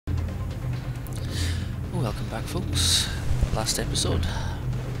Welcome back, folks. Last episode,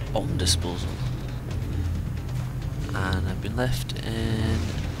 bomb disposal, and I've been left in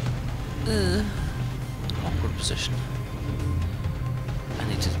an awkward position. I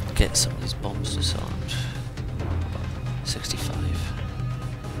need to get some of these bombs disarmed. 65,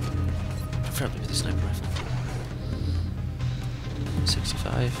 preferably with the sniper rifle.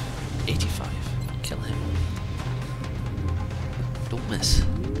 65, 85, kill him. Don't miss.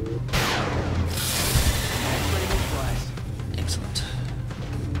 Excellent.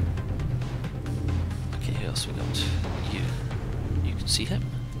 Okay, who else we got? You. You can see him.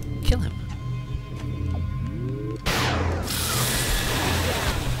 Kill him.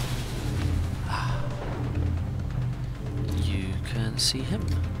 You can see him.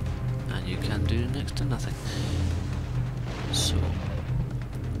 And you can do next to nothing. So,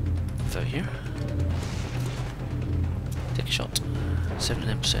 over here. Take a shot.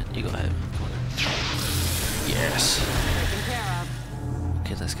 79%. You got him. Come on. Yes.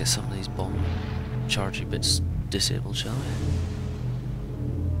 Okay, let's get some of these bomb chargey bits disabled, shall we?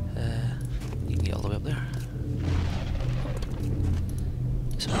 You can get all the way up there.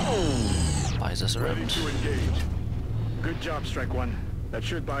 So, buys us around. Ready to engage. Good job, Strike One. That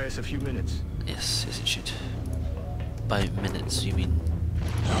should buy us a few minutes. Yes, yes it should. By minutes, you mean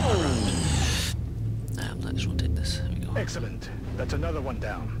around. Let's rotate this. There we go. Excellent. That's another one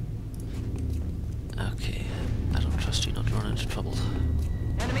down. Okay, I don't trust you not to run into trouble.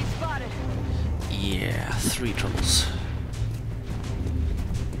 Enemy spotted. Yeah, 3 troubles.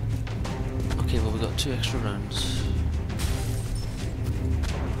 Okay, well we got 2 extra rounds.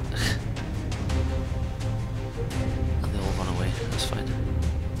 And they all run away, that's fine.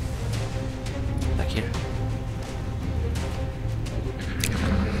 Back here.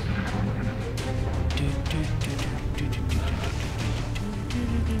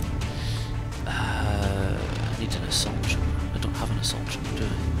 I need an assault trooper. I don't have an assault trooper, do I?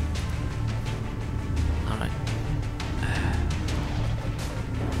 Alright.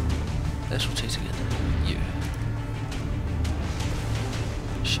 Let's rotate again. You.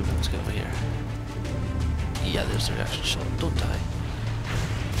 Shoot, let's get over here. Yeah, there's the reaction shot. Don't die.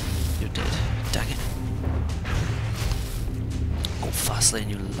 You're dead. Dang it. Go fast lane,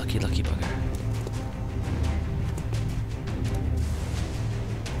 you lucky bugger.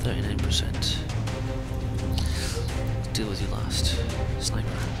 39%. Deal with you last. Sniper.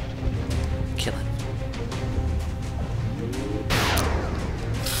 Kill him.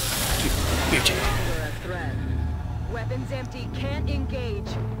 We're Under a threat. Weapons empty. Can't engage.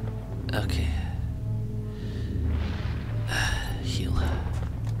 okay. Heal.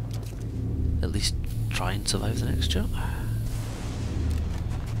 At least try and survive the next jump.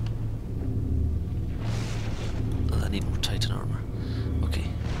 I need more Titan armor. Okay.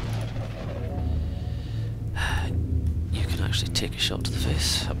 You can actually take a shot to the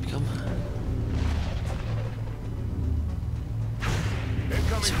face. Up you come.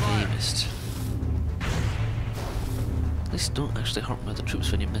 Incoming So fire. you missed. At least don't actually hurt my other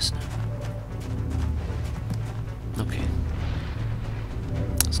troops when you miss now. Okay.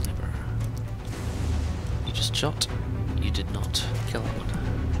 Sniper. You just shot. You did not kill that one.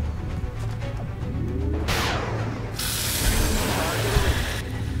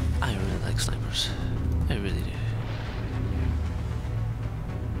 I really like snipers. I really do.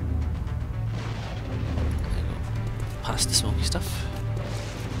 There you go. Past the smoky stuff.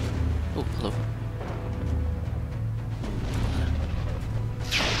 Oh, hello.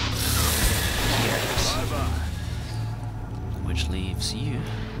 Yes. Bye-bye. Which leaves you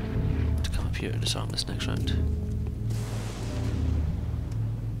to come up here and disarm this next round.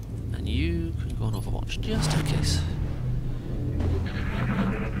 And you can go on Overwatch just in case.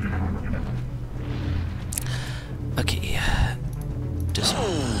 Okay.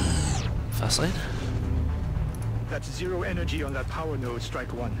 Disarm. Fast lane. That's 0 energy on that power node,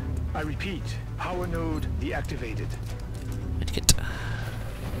 Strike One. I repeat, power node deactivated. Medikit.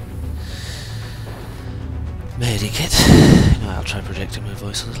 Medikit. No, I'll try projecting my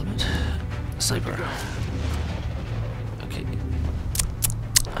voice a little bit. Sniper. Okay.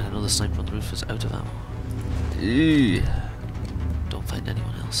 And another sniper on the roof is out of ammo. Ew. Don't find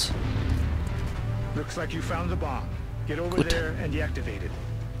anyone else. Looks like you found the bomb. Get over Good. there and deactivate it.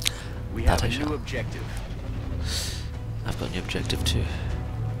 We That have I a new shall. objective. I've got a new objective too.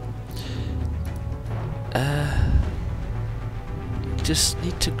 You just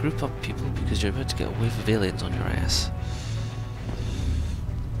need to group up people because you're about to get a wave of aliens on your ass.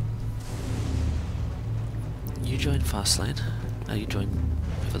 You join Fastlane. You join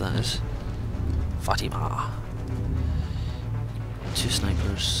whoever that is. Fatima. 2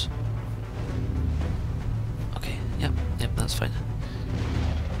 snipers. that's fine.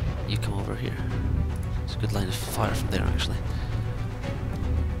 You come over here. It's a good line of fire from there, actually.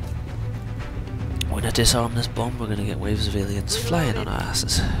 When I disarm this bomb, we're going to get waves of aliens flying on our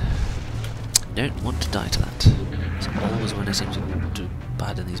asses. Don't want to die to that. It's always when I seem to do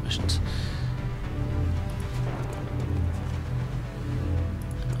bad in these missions.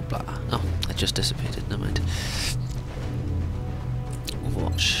 Blah. Oh, it just dissipated, never mind.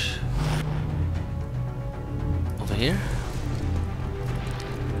 Overwatch. Over here.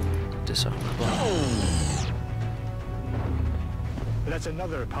 Disarm the bomb. That's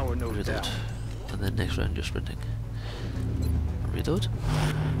another power node Reload. down. And then next round you're sprinting. Reload.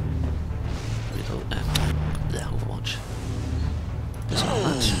 Reload. Yeah, Overwatch. Disarm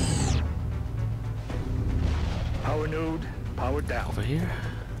that. Power node, powered down. Over here.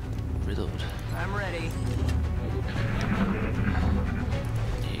 Reload. I'm ready.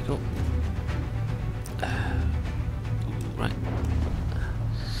 Here you go. Right.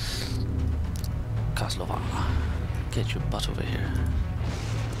 Kaslova. Get your butt over here.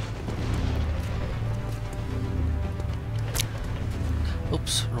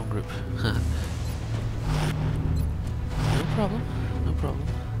 Oops, wrong group. No problem, no problem.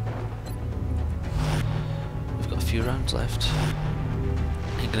 We've got a few rounds left.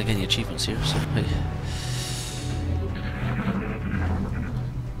 Ain't gonna get any achievements here, so hey.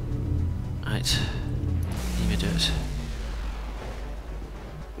 Right, you may do it.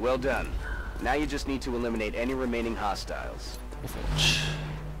 Well done. Now you just need to eliminate any remaining hostiles. Overwatch.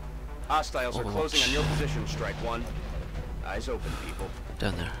 Hostiles are Overwatch. closing on your position, Strike One. Eyes open, people.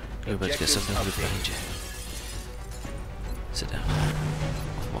 Down there. You're about to get something Objectives behind you. Sit down.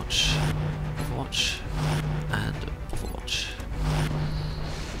 Overwatch. Overwatch. And Overwatch.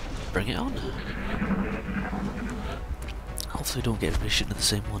 Bring it on. Hopefully don't get everybody shooting at the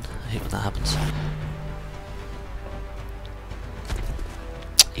same one. I hate when that happens.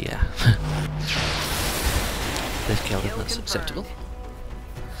 Yeah. They've killed him, that's acceptable.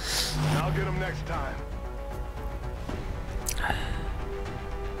 I'll get him next time.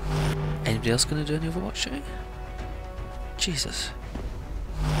 Anybody else gonna do any Overwatch shooting? Jesus.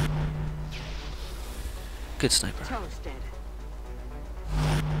 Good sniper. Toasted.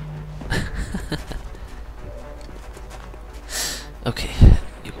 Okay,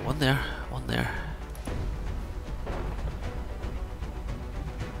 you got one there, one there.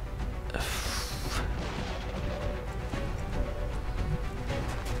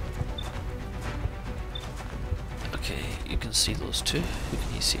 Okay, you can see those two. Who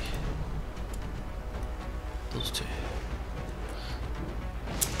can you see? Those two.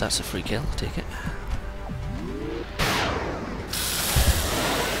 That's a free kill, take it.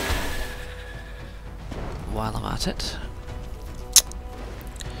 While I'm at it.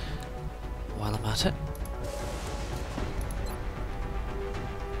 While I'm at it.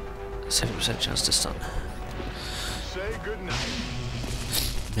 70% chance to stun. Say goodnight.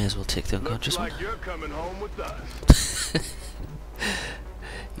 May as well take the unconscious Looks like one. you're coming home with us.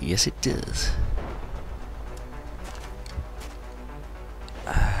 Yes, it does.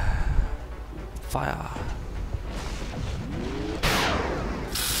 Fire.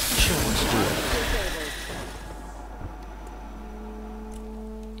 Sure, let's do it.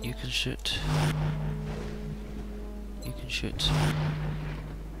 You can shoot. You can shoot.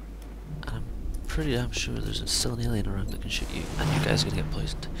 And I'm pretty damn sure there's still an alien around that can shoot you. And you guys are gonna get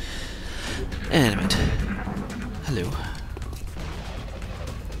poisoned. Anyway. Hello.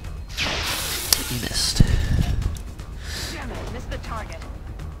 You missed. Damn it, missed the target.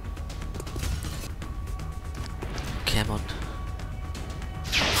 Come on.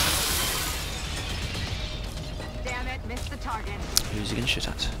 Damn it, missed the target. Who's he gonna shoot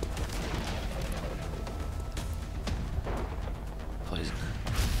at? Poison.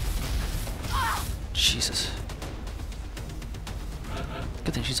 Jesus.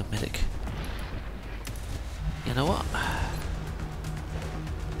 Good thing she's a medic. You know what?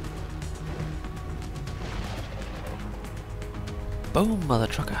 Boom, mother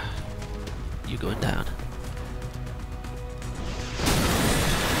trucker. You going down.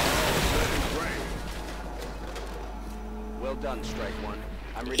 Well done, Strike One.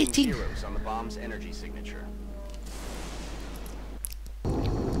 I'm reading 18. zeros on the bomb's energy signature.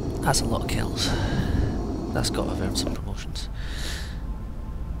 That's a lot of kills. That's got to have earned some promotions.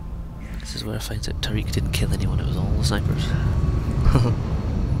 This is where I find out Tariq didn't kill anyone, it was all the snipers.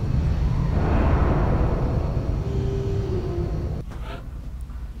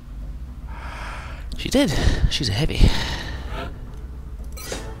 She did. She's a heavy.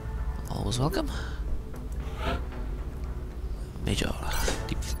 Always welcome. Major.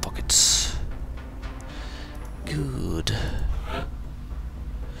 Deep pockets. Good. good.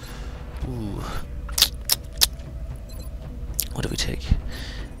 Ooh. What do we take?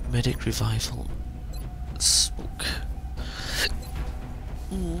 Medic revival. Smoke.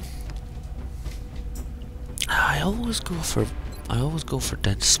 I always go for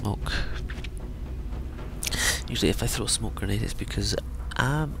dense smoke. Usually if I throw a smoke grenade it's because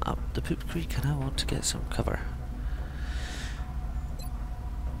I'm up the poop creek and I want to get some cover.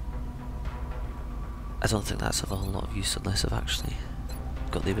 I don't think that's of a whole lot of use unless I've actually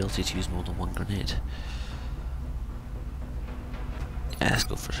got the ability to use more than one grenade. Yeah, let's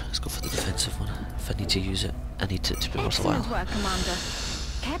go for the defensive one. If I need to use it, I need it to be worthwhile. Excellent work, Commander.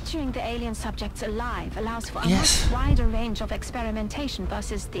 Capturing the alien subjects alive allows for a Yes. much wider range of experimentation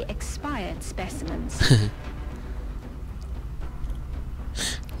versus the expired specimens.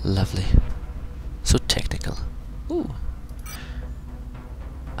 Lovely. So technical. Ooh.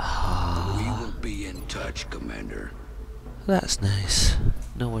 We will be in touch, Commander. That's nice.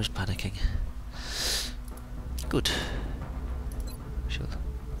 No one's panicking. Good. Shall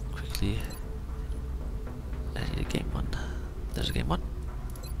quickly. I need a game one. There's a game one.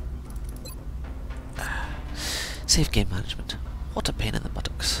 Save game management. What a pain in the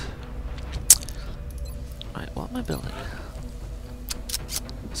buttocks. Right, what am I building?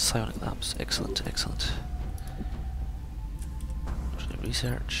 Psionic labs. Excellent, excellent.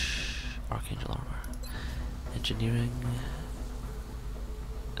 Research. Archangel armor. Engineering.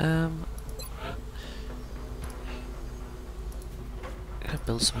 Can I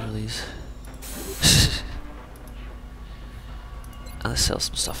build some of these? And let's sell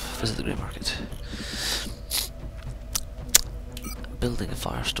some stuff. Visit the grey market. Building a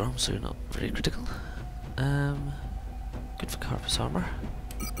firestorm, so you're not very critical. Good for Carpus armor.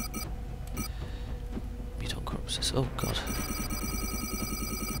 Muton corpses. Oh god.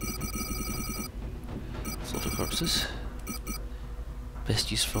 Floater corpses. Best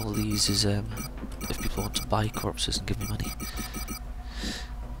use for all these is if people want to buy corpses and give me money.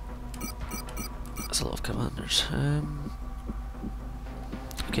 That's a lot of commanders.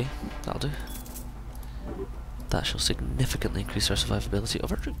 Okay, that'll do. That shall significantly increase our survivability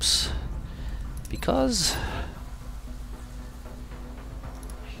of our troops. Because...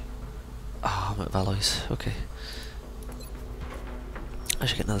 I'm out of alloys. Okay. I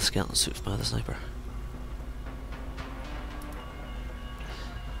should get another skeleton suit for my other sniper.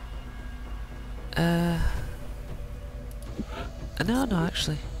 No,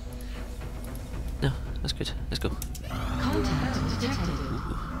 actually. No, that's good. Let's go. Contact detected.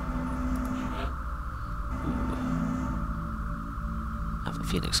 I have a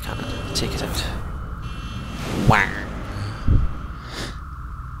Phoenix cannon. Take it out. Wow.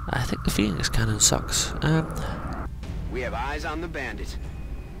 I think the Phoenix cannon sucks. We have eyes on the bandit.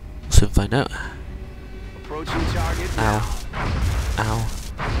 We'll soon find out. Approaching target. Ow. Ow.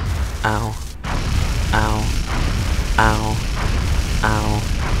 Ow. Ow. Ow. Ow.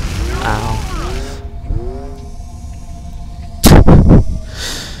 Ow.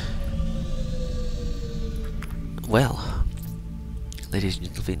 Well, ladies and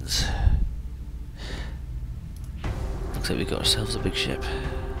gentlemen, looks like we got ourselves a big ship.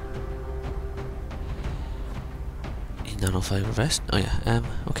 Nanofiber vest. Oh yeah.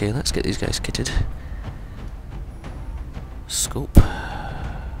 Okay, let's get these guys kitted. Scope.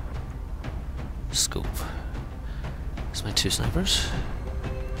 Scope. That's my 2 snipers.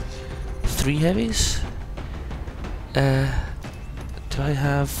 3 heavies. Do I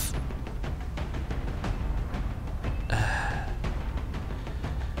have?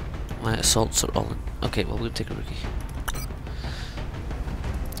 My assaults are all in. Okay, well we'll take a rookie.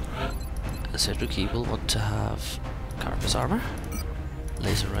 I said rookie will want to have Carpus armor,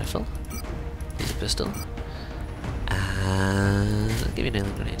 laser rifle, laser pistol, and I'll give you an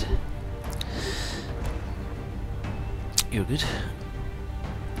alien grenade. You're good.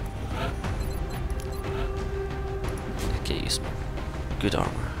 I'll get you some good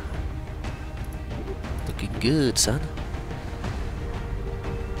armor. Looking good, son.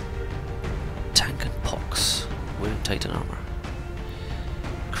 Tank and Pox wearing Titan armor.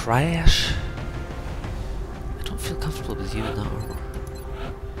 Crash. I don't feel comfortable with you in that armor.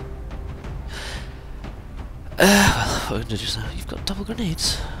 Well, what did you say? You've got double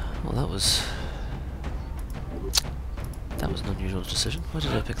grenades. Well, that was an unusual decision. Why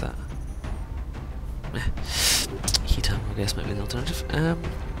did I pick that? Heat ammo, I guess, might be the alternative.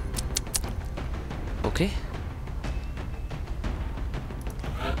 Okay.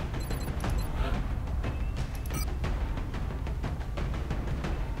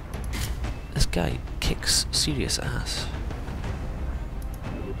 This guy kicks serious ass.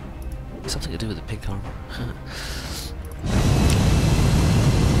 Something to do with the pink armor.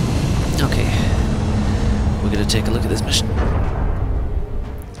 Okay, we're gonna take a look at this mission.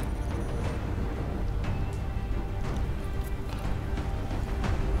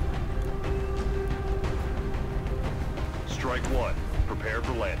 Strike one. Prepare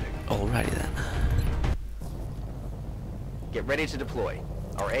for landing. Alrighty then. Get ready to deploy.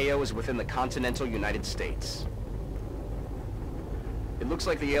 Our AO is within the continental United States. It looks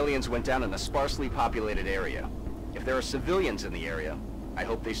like the aliens went down in a sparsely populated area. If there are civilians in the area, I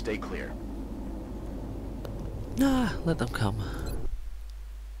hope they stay clear. Nah, let them come.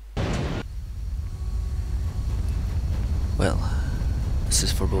 Well, this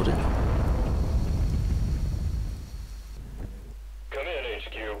is foreboding. Come in,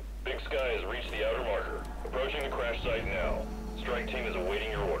 HQ. Big Sky has reached the outer marker. Approaching the crash site now. Strike team is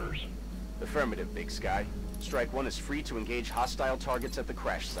awaiting your orders. Affirmative, Big Sky. Strike one is free to engage hostile targets at the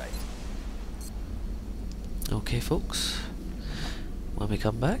crash site. Okay, folks. When we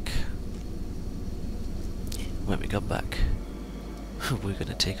come back, we're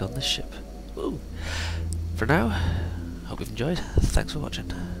gonna take on this ship. Woo. For now, hope you've enjoyed. Thanks for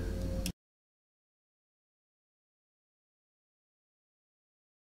watching.